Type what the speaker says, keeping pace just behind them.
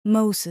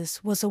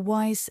Moses was a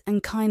wise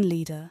and kind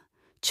leader,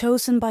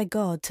 chosen by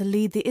God to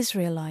lead the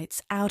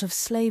Israelites out of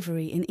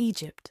slavery in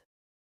Egypt.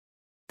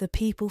 The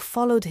people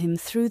followed him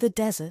through the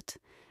desert,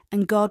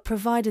 and God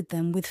provided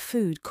them with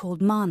food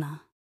called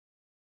manna.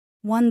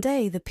 One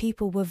day the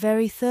people were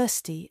very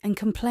thirsty and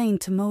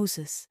complained to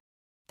Moses.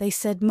 They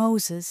said,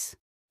 "Moses,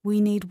 we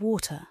need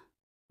water."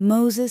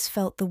 Moses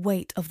felt the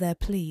weight of their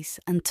pleas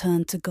and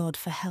turned to God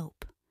for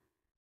help.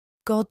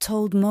 God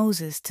told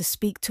Moses to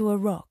speak to a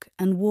rock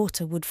and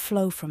water would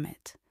flow from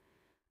it.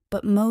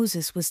 But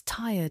Moses was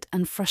tired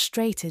and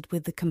frustrated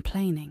with the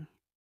complaining.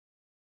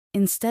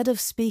 Instead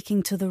of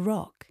speaking to the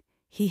rock,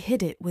 he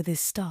hit it with his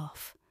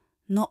staff,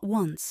 not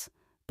once,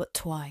 but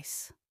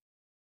twice.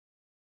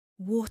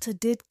 Water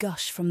did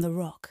gush from the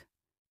rock,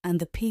 and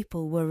the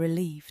people were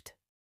relieved.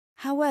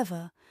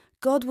 However,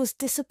 God was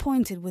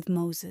disappointed with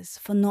Moses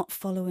for not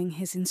following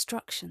his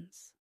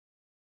instructions.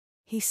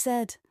 He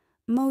said,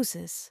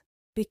 "Moses,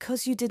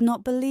 because you did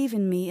not believe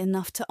in me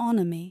enough to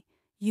honor me,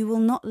 you will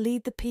not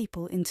lead the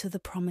people into the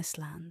promised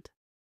land."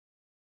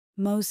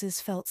 Moses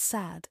felt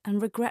sad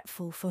and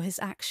regretful for his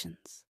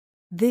actions.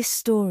 This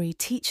story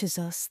teaches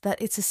us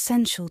that it's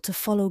essential to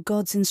follow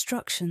God's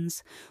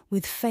instructions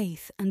with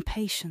faith and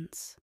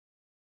patience.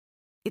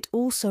 It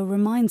also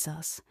reminds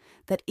us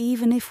that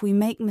even if we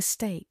make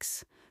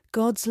mistakes,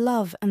 God's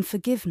love and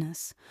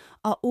forgiveness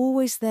are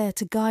always there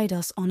to guide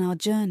us on our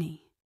journey.